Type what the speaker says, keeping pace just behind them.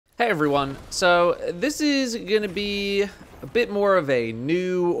Hey everyone, so this is going to be a bit more of a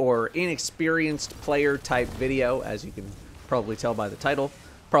new or inexperienced player type video, as you can probably tell by the title.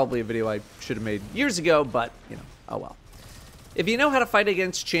 Probably a video I should have made years ago, but, you know, oh well. If you know how to fight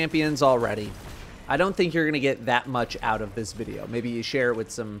against champions already, I don't think you're going to get that much out of this video. Maybe you share it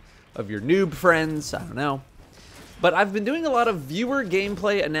with some of your noob friends, I don't know. But I've been doing a lot of viewer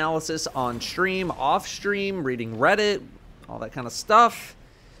gameplay analysis on stream, off stream, reading Reddit, all that kind of stuff.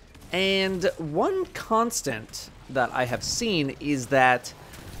 And one constant that I have seen is that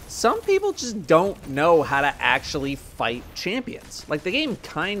some people just don't know how to actually fight champions. Like, the game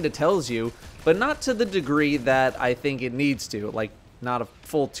kind of tells you, but not to the degree that I think it needs to. Like, not a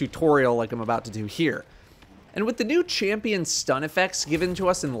full tutorial like I'm about to do here. And with the new champion stun effects given to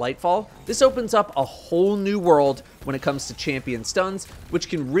us in Lightfall, this opens up a whole new world when it comes to champion stuns, which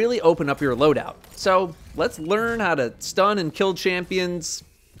can really open up your loadout. So, let's learn how to stun and kill champions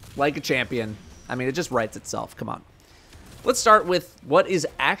like a champion. I mean, it just writes itself, come on. Let's start with what is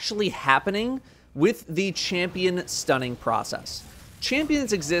actually happening with the champion stunning process.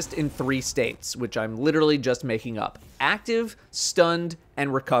 Champions exist in 3 states, which I'm literally just making up: active, stunned,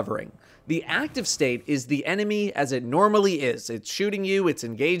 and recovering. The active state is the enemy as it normally is. It's shooting you, it's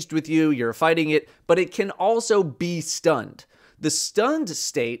engaged with you, you're fighting it, but it can also be stunned. The stunned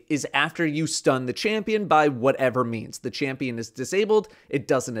state is after you stun the champion by whatever means. The champion is disabled, it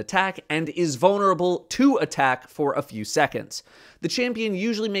doesn't attack, and is vulnerable to attack for a few seconds. The champion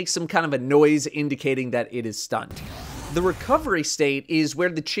usually makes some kind of a noise indicating that it is stunned. The recovery state is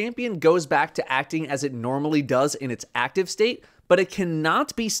where the champion goes back to acting as it normally does in its active state, but it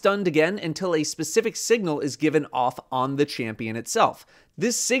cannot be stunned again until a specific signal is given off on the champion itself.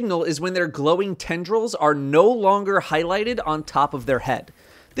 This signal is when their glowing tendrils are no longer highlighted on top of their head.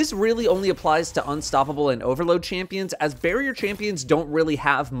 This really only applies to unstoppable and overload champions, as barrier champions don't really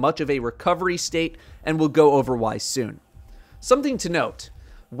have much of a recovery state, and we'll go over why soon. Something to note: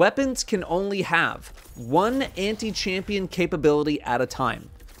 weapons can only have one anti-champion capability at a time.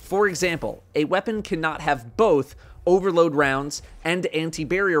 For example, a weapon cannot have both overload rounds and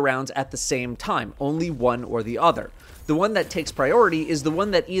anti-barrier rounds at the same time, only one or the other. The one that takes priority is the one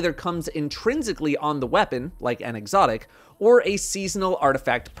that either comes intrinsically on the weapon, like an exotic, or a seasonal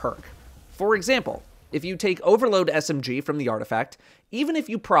artifact perk. For example, if you take Overload SMG from the artifact, even if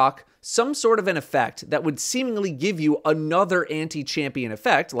you proc some sort of an effect that would seemingly give you another anti-champion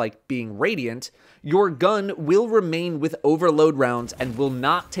effect, like being Radiant, your gun will remain with overload rounds and will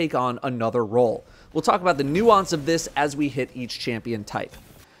not take on another role. We'll talk about the nuance of this as we hit each champion type.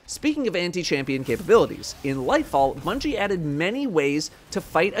 Speaking of anti-champion capabilities, in Lightfall, Bungie added many ways to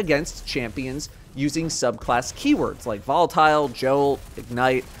fight against champions using subclass keywords like Volatile, Jolt,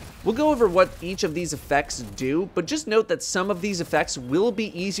 Ignite. We'll go over what each of these effects do, but just note that some of these effects will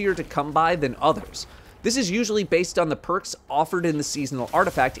be easier to come by than others. This is usually based on the perks offered in the seasonal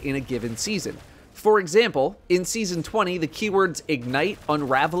artifact in a given season. For example, in Season 20, the keywords Ignite,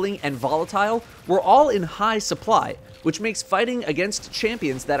 Unraveling, and Volatile were all in high supply, which makes fighting against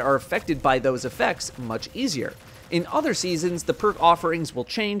champions that are affected by those effects much easier. In other seasons, the perk offerings will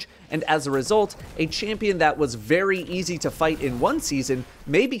change, and as a result, a champion that was very easy to fight in one season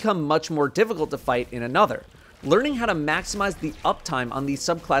may become much more difficult to fight in another. Learning how to maximize the uptime on these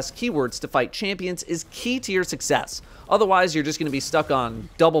subclass keywords to fight champions is key to your success. Otherwise, you're just going to be stuck on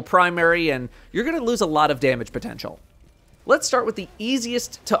double primary, and you're going to lose a lot of damage potential. Let's start with the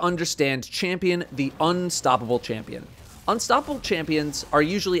easiest to understand champion, the Unstoppable Champion. Unstoppable champions are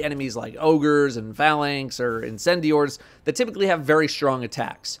usually enemies like ogres and phalanx or incendiors that typically have very strong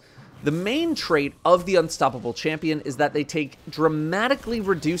attacks. The main trait of the Unstoppable Champion is that they take dramatically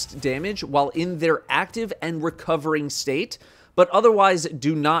reduced damage while in their active and recovering state, but otherwise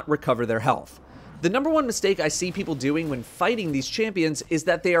do not recover their health. The number one mistake I see people doing when fighting these champions is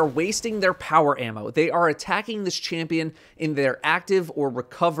that they are wasting their power ammo. They are attacking this champion in their active or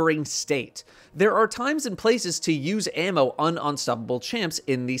recovering state. There are times and places to use ammo on unstoppable champs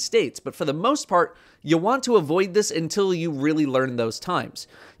in these states, but for the most part, you want to avoid this until you really learn those times.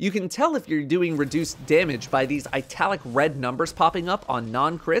 You can tell if you're doing reduced damage by these italic red numbers popping up on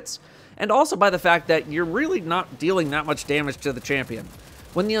non-crits, and also by the fact that you're really not dealing that much damage to the champion.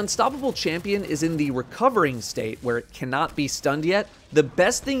 When the Unstoppable Champion is in the recovering state where it cannot be stunned yet, the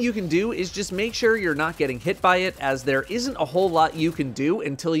best thing you can do is just make sure you're not getting hit by it, as there isn't a whole lot you can do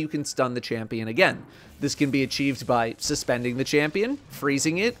until you can stun the champion again. This can be achieved by suspending the champion,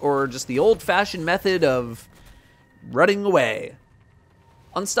 freezing it, or just the old-fashioned method of running away.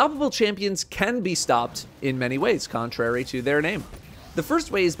 Unstoppable champions can be stopped in many ways, contrary to their name. The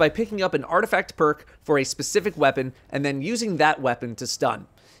first way is by picking up an artifact perk for a specific weapon and then using that weapon to stun.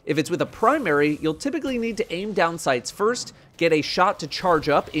 If it's with a primary, you'll typically need to aim down sights first, get a shot to charge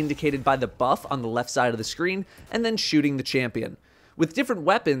up indicated by the buff on the left side of the screen, and then shooting the champion. With different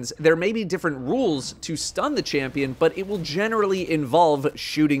weapons, there may be different rules to stun the champion, but it will generally involve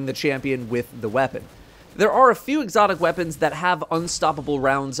shooting the champion with the weapon. There are a few exotic weapons that have unstoppable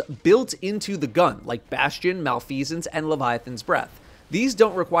rounds built into the gun, like Bastion, Malfeasance, and Leviathan's Breath. These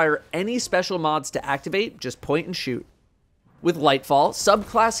don't require any special mods to activate, just point and shoot. With Lightfall,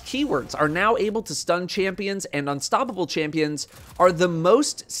 subclass keywords are now able to stun champions, and unstoppable champions are the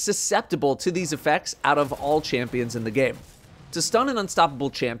most susceptible to these effects out of all champions in the game. To stun an unstoppable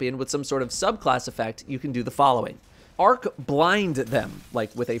champion with some sort of subclass effect, you can do the following. Arc blind them,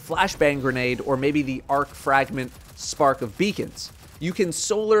 like with a flashbang grenade or maybe the arc fragment spark of beacons. You can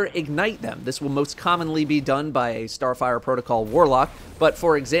solar ignite them. This will most commonly be done by a Starfire Protocol Warlock, but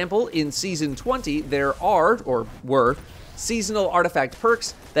for example, in Season 20, there are, or were, seasonal artifact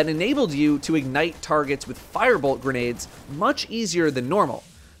perks that enabled you to ignite targets with firebolt grenades much easier than normal.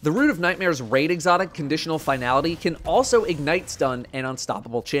 The Root of Nightmare's raid exotic Conditional Finality can also ignite stun an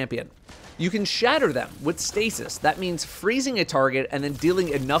unstoppable champion. You can shatter them with stasis. That means freezing a target and then dealing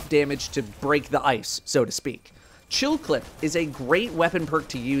enough damage to break the ice, so to speak. Chill Clip is a great weapon perk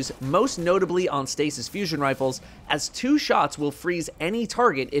to use, most notably on stasis fusion rifles, as 2 shots will freeze any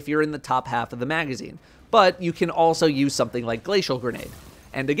target if you're in the top half of the magazine. But you can also use something like Glacial Grenade.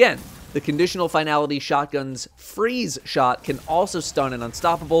 And again, the Conditional Finality Shotgun's Freeze Shot can also stun an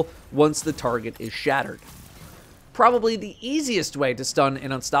unstoppable once the target is shattered. Probably the easiest way to stun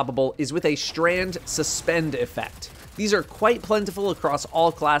an unstoppable is with a Strand Suspend effect. These are quite plentiful across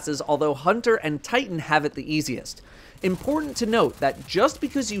all classes, although Hunter and Titan have it the easiest. Important to note that just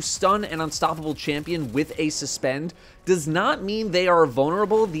because you stun an unstoppable champion with a suspend does not mean they are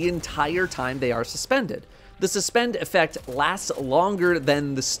vulnerable the entire time they are suspended. The suspend effect lasts longer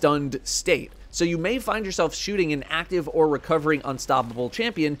than the stunned state, so you may find yourself shooting an active or recovering unstoppable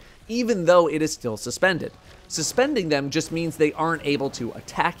champion even though it is still suspended. Suspending them just means they aren't able to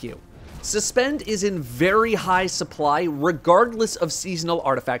attack you. Suspend is in very high supply regardless of seasonal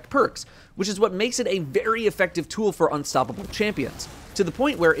artifact perks, which is what makes it a very effective tool for unstoppable champions, to the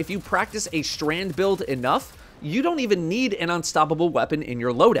point where if you practice a Strand build enough, you don't even need an unstoppable weapon in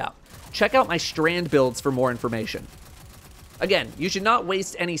your loadout. Check out my Strand builds for more information. Again, you should not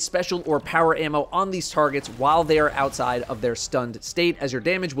waste any special or power ammo on these targets while they are outside of their stunned state, as your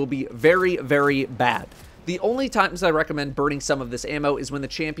damage will be very, very bad. The only times I recommend burning some of this ammo is when the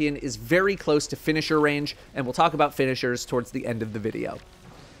champion is very close to finisher range, and we'll talk about finishers towards the end of the video.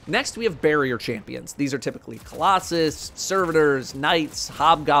 Next, we have barrier champions. These are typically Colossus, Servitors, Knights,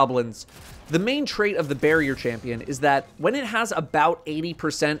 Hobgoblins. The main trait of the barrier champion is that when it has about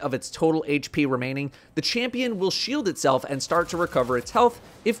 80% of its total HP remaining, the champion will shield itself and start to recover its health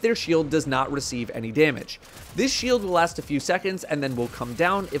if their shield does not receive any damage. This shield will last a few seconds and then will come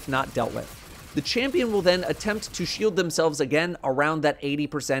down if not dealt with. The champion will then attempt to shield themselves again around that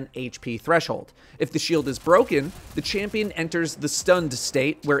 80% HP threshold. If the shield is broken, the champion enters the stunned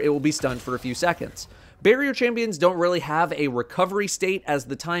state, where it will be stunned for a few seconds. Barrier champions don't really have a recovery state, as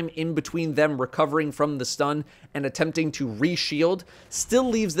the time in between them recovering from the stun and attempting to re-shield still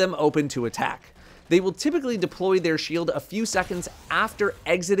leaves them open to attack. They will typically deploy their shield a few seconds after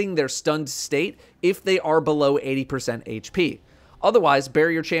exiting their stunned state if they are below 80% HP. Otherwise,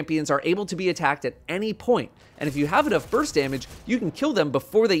 barrier champions are able to be attacked at any point, and if you have enough burst damage, you can kill them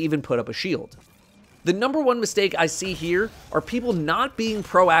before they even put up a shield. The number one mistake I see here are people not being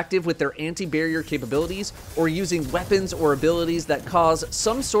proactive with their anti-barrier capabilities or using weapons or abilities that cause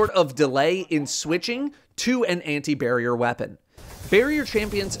some sort of delay in switching to an anti-barrier weapon. Barrier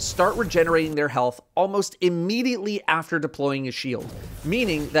champions start regenerating their health almost immediately after deploying a shield,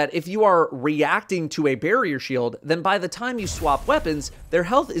 meaning that if you are reacting to a barrier shield, then by the time you swap weapons, their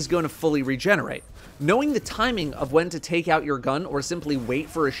health is going to fully regenerate. Knowing the timing of when to take out your gun or simply wait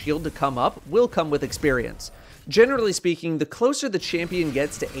for a shield to come up will come with experience. Generally speaking, the closer the champion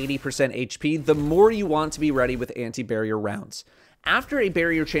gets to 80% HP, the more you want to be ready with anti-barrier rounds. After a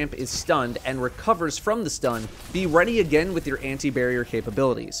barrier champ is stunned and recovers from the stun, be ready again with your anti-barrier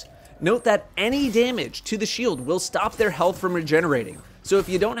capabilities. Note that any damage to the shield will stop their health from regenerating, so if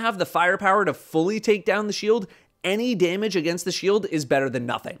you don't have the firepower to fully take down the shield, any damage against the shield is better than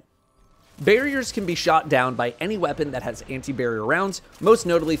nothing. Barriers can be shot down by any weapon that has anti-barrier rounds, most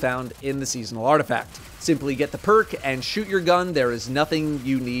notably found in the seasonal artifact. Simply get the perk and shoot your gun. There is nothing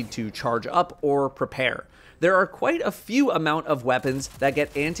you need to charge up or prepare. There are quite a few amount of weapons that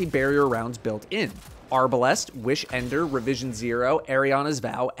get anti-barrier rounds built in. Arbalest, Wish Ender, Revision Zero, Ariana's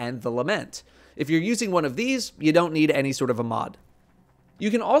Vow, and the Lament. If you're using one of these, you don't need any sort of a mod. You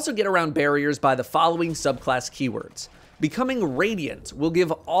can also get around barriers by the following subclass keywords. Becoming Radiant will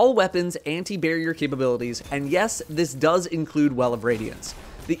give all weapons anti-barrier capabilities, and yes, this does include Well of Radiance.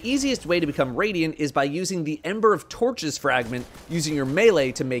 The easiest way to become Radiant is by using the Ember of Torches fragment using your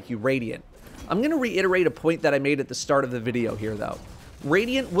melee to make you Radiant. I'm going to reiterate a point that I made at the start of the video here though.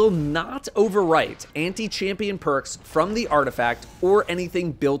 Radiant will not overwrite anti-champion perks from the artifact or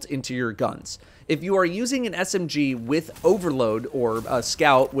anything built into your guns. If you are using an SMG with Overload or a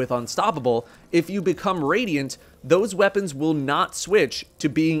Scout with Unstoppable, if you become Radiant, those weapons will not switch to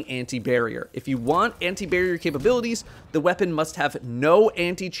being anti-barrier. If you want anti-barrier capabilities, the weapon must have no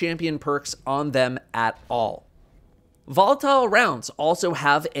anti-champion perks on them at all. Volatile rounds also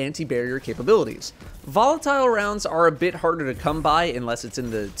have anti-barrier capabilities. Volatile rounds are a bit harder to come by unless it's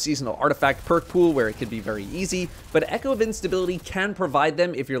in the seasonal artifact perk pool where it could be very easy, but Echo of Instability can provide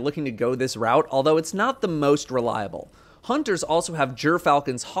them if you're looking to go this route, although it's not the most reliable. Hunters also have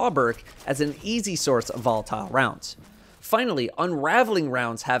Gerfalcon's Hauberk as an easy source of volatile rounds. Finally, unraveling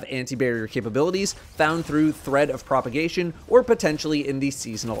rounds have anti-barrier capabilities found through Thread of Propagation or potentially in the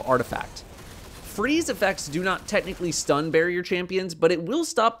seasonal artifact. Freeze effects do not technically stun barrier champions, but it will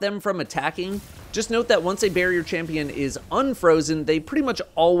stop them from attacking. Just note that once a barrier champion is unfrozen, they pretty much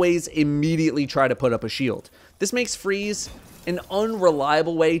always immediately try to put up a shield. This makes freeze an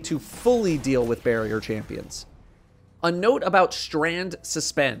unreliable way to fully deal with barrier champions. A note about Strand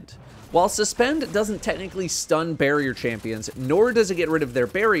Suspend. While Suspend doesn't technically stun barrier champions, nor does it get rid of their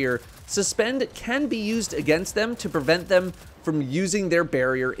barrier, Suspend can be used against them to prevent them from using their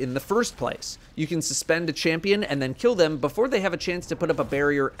barrier in the first place. You can suspend a champion and then kill them before they have a chance to put up a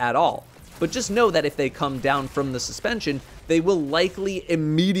barrier at all. But just know that if they come down from the suspension, they will likely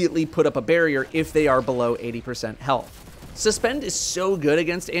immediately put up a barrier if they are below 80% health. Suspend is so good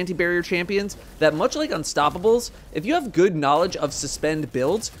against anti-barrier champions that much like Unstoppables, if you have good knowledge of Suspend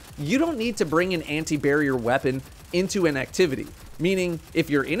builds, you don't need to bring an anti-barrier weapon into an activity. Meaning, if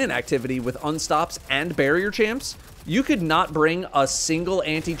you're in an activity with Unstops and barrier champs, you could not bring a single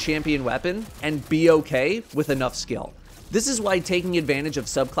anti-champion weapon and be okay with enough skill. This is why taking advantage of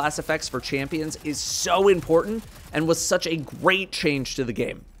subclass effects for champions is so important and was such a great change to the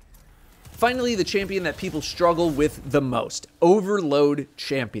game. Finally, the champion that people struggle with the most, Overload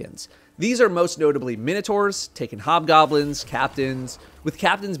champions. These are most notably Minotaurs, taken Hobgoblins, Captains, with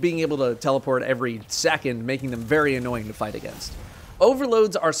Captains being able to teleport every second, making them very annoying to fight against.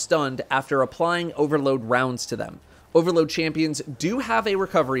 Overloads are stunned after applying Overload rounds to them. Overload champions do have a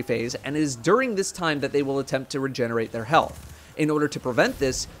recovery phase, and it is during this time that they will attempt to regenerate their health. In order to prevent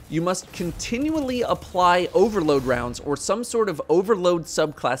this, you must continually apply Overload rounds or some sort of Overload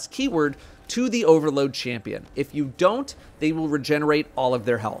subclass keyword to the Overload champion. If you don't, they will regenerate all of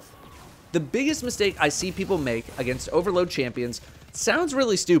their health. The biggest mistake I see people make against Overload champions sounds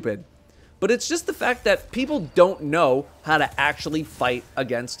really stupid, but it's just the fact that people don't know how to actually fight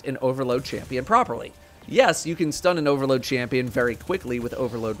against an Overload champion properly. Yes, you can stun an Overload champion very quickly with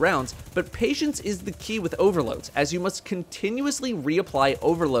Overload rounds, but patience is the key with Overloads, as you must continuously reapply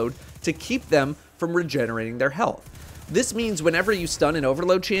Overload to keep them from regenerating their health. This means whenever you stun an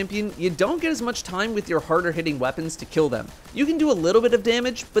Overload champion, you don't get as much time with your harder hitting weapons to kill them. You can do a little bit of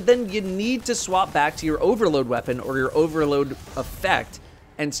damage, but then you need to swap back to your Overload weapon or your Overload effect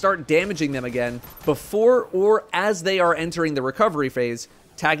and start damaging them again before or as they are entering the recovery phase,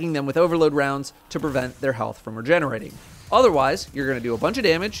 tagging them with Overload rounds to prevent their health from regenerating. Otherwise, you're going to do a bunch of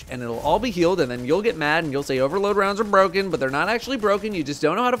damage and it'll all be healed, and then you'll get mad and you'll say Overload rounds are broken, but they're not actually broken. You just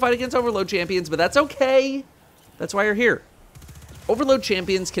don't know how to fight against Overload champions, but that's okay. That's why you're here. Overload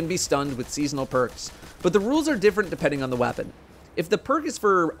champions can be stunned with seasonal perks, but the rules are different depending on the weapon. If the perk is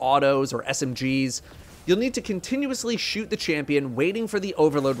for autos or SMGs, you'll need to continuously shoot the champion waiting for the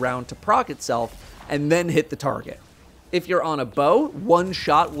Overload round to proc itself and then hit the target. If you're on a bow, one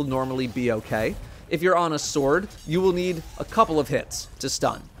shot will normally be okay. If you're on a sword, you will need a couple of hits to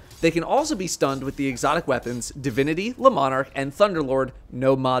stun. They can also be stunned with the exotic weapons Divinity, Le Monarch, and Thunderlord,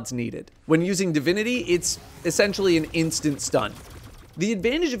 no mods needed. When using Divinity, it's essentially an instant stun. The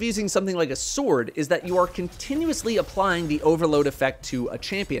advantage of using something like a sword is that you are continuously applying the Overload effect to a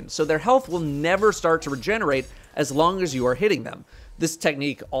champion, so their health will never start to regenerate as long as you are hitting them. This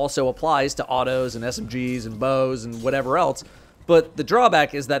technique also applies to autos and SMGs and bows and whatever else, but the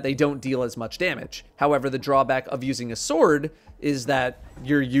drawback is that they don't deal as much damage. However, the drawback of using a sword is that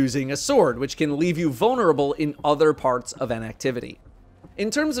you're using a sword, which can leave you vulnerable in other parts of an activity.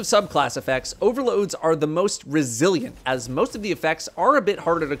 In terms of subclass effects, Overloads are the most resilient, as most of the effects are a bit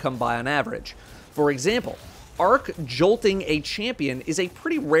harder to come by on average. For example, Arc jolting a champion is a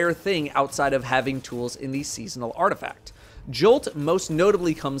pretty rare thing outside of having tools in the seasonal artifact. Jolt most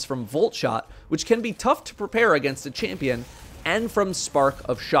notably comes from Volt Shot, which can be tough to prepare against a champion, and from Spark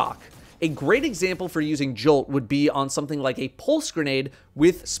of Shock. A great example for using Jolt would be on something like a Pulse Grenade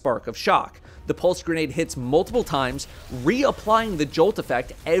with Spark of Shock. The Pulse Grenade hits multiple times, reapplying the Jolt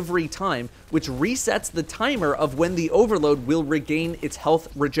effect every time, which resets the timer of when the Overload will regain its health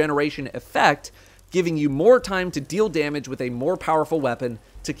regeneration effect, giving you more time to deal damage with a more powerful weapon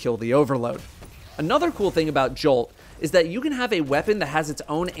to kill the Overload. Another cool thing about Jolt is that you can have a weapon that has its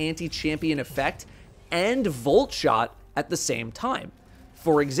own anti-champion effect and Volt Shot at the same time.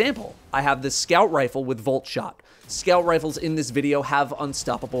 For example, I have this Scout Rifle with Volt Shot. Scout Rifles in this video have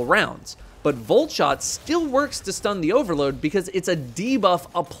unstoppable rounds, but Volt Shot still works to stun the Overload because it's a debuff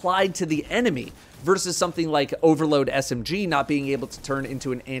applied to the enemy, versus something like Overload SMG not being able to turn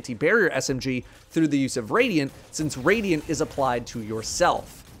into an anti-barrier SMG through the use of Radiant, since Radiant is applied to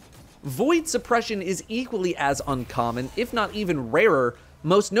yourself. Void Suppression is equally as uncommon, if not even rarer,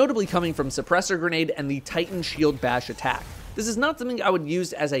 most notably coming from Suppressor Grenade and the Titan Shield Bash attack. This is not something I would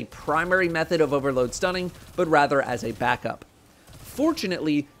use as a primary method of Overload stunning, but rather as a backup.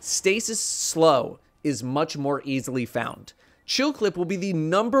 Fortunately, Stasis Slow is much more easily found. Chill Clip will be the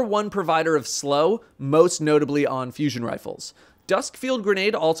 #1 provider of slow, most notably on fusion rifles. Duskfield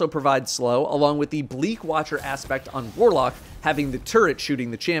Grenade also provides slow, along with the Bleak Watcher aspect on Warlock, having the turret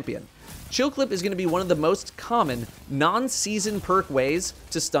shooting the champion. Chill Clip is going to be one of the most common non-season perk ways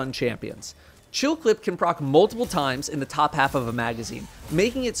to stun champions. Chill Clip can proc multiple times in the top half of a magazine,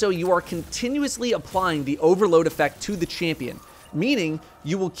 making it so you are continuously applying the Overload effect to the champion, meaning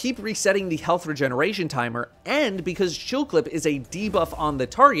you will keep resetting the health regeneration timer, and because Chill Clip is a debuff on the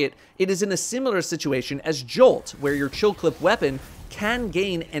target, it is in a similar situation as Jolt, where your Chill Clip weapon can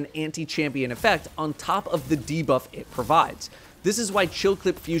gain an anti-champion effect on top of the debuff it provides. This is why Chill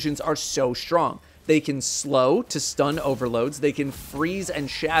Clip fusions are so strong. They can slow to stun overloads, they can freeze and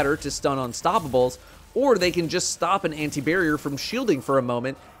shatter to stun unstoppables, or they can just stop an anti-barrier from shielding for a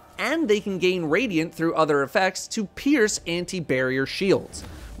moment, and they can gain Radiant through other effects to pierce anti-barrier shields.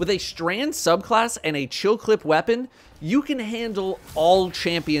 With a Strand subclass and a Chill Clip weapon, you can handle all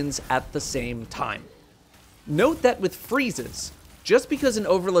champions at the same time. Note that with freezes, just because an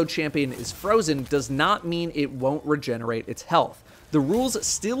Overload champion is frozen does not mean it won't regenerate its health. The rules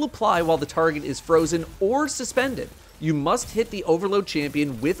still apply while the target is frozen or suspended. You must hit the Overload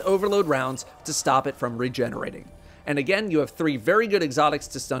champion with Overload rounds to stop it from regenerating. And again, you have 3 very good exotics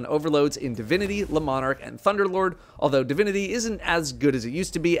to stun Overloads in Divinity, Le Monarch, and Thunderlord, although Divinity isn't as good as it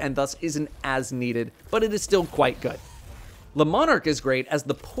used to be and thus isn't as needed, but it is still quite good. Le Monarch is great as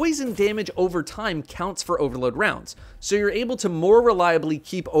the poison damage over time counts for Overload rounds, so you're able to more reliably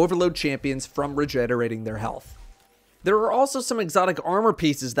keep Overload champions from regenerating their health. There are also some exotic armor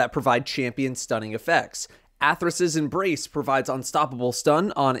pieces that provide champion stunning effects. Athras's Embrace provides unstoppable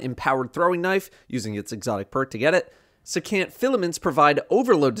stun on Empowered Throwing Knife, using its exotic perk to get it. Secant Filaments provide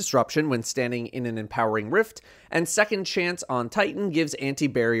Overload Disruption when standing in an Empowering Rift, and Second Chance on Titan gives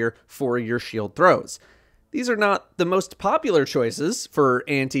anti-barrier for your shield throws. These are not the most popular choices for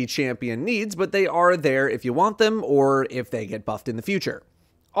anti-champion needs, but they are there if you want them or if they get buffed in the future.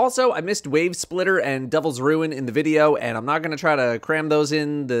 Also, I missed Wave Splitter and Devil's Ruin in the video, and I'm not going to try to cram those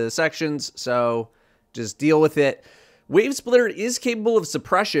in the sections, so just deal with it. Wave Splitter is capable of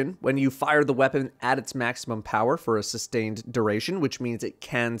suppression when you fire the weapon at its maximum power for a sustained duration, which means it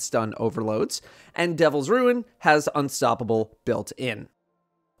can stun overloads, and Devil's Ruin has unstoppable built in.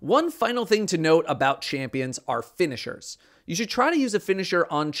 One final thing to note about champions are finishers. You should try to use a finisher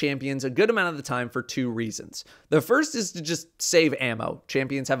on champions a good amount of the time for 2 reasons. The first is to just save ammo.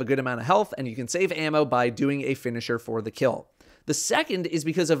 Champions have a good amount of health, and you can save ammo by doing a finisher for the kill. The second is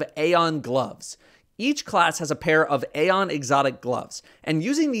because of Aeon Gloves. Each class has a pair of Aeon exotic gloves, and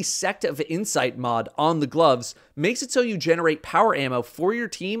using the Sect of Insight mod on the gloves makes it so you generate power ammo for your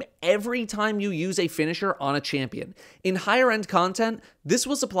team every time you use a finisher on a champion. In higher end content, this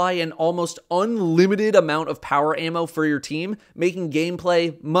will supply an almost unlimited amount of power ammo for your team, making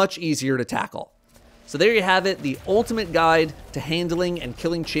gameplay much easier to tackle. So there you have it, the ultimate guide to handling and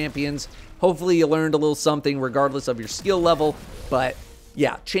killing champions. Hopefully you learned a little something regardless of your skill level, but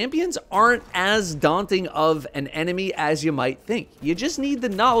yeah, champions aren't as daunting of an enemy as you might think. You just need the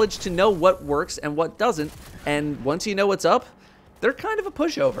knowledge to know what works and what doesn't, and once you know what's up, they're kind of a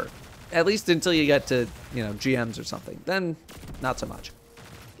pushover. At least until you get to, GMs or something. Then, not so much.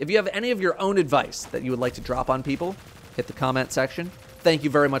 If you have any of your own advice that you would like to drop on people, hit the comment section. Thank you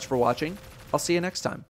very much for watching. I'll see you next time.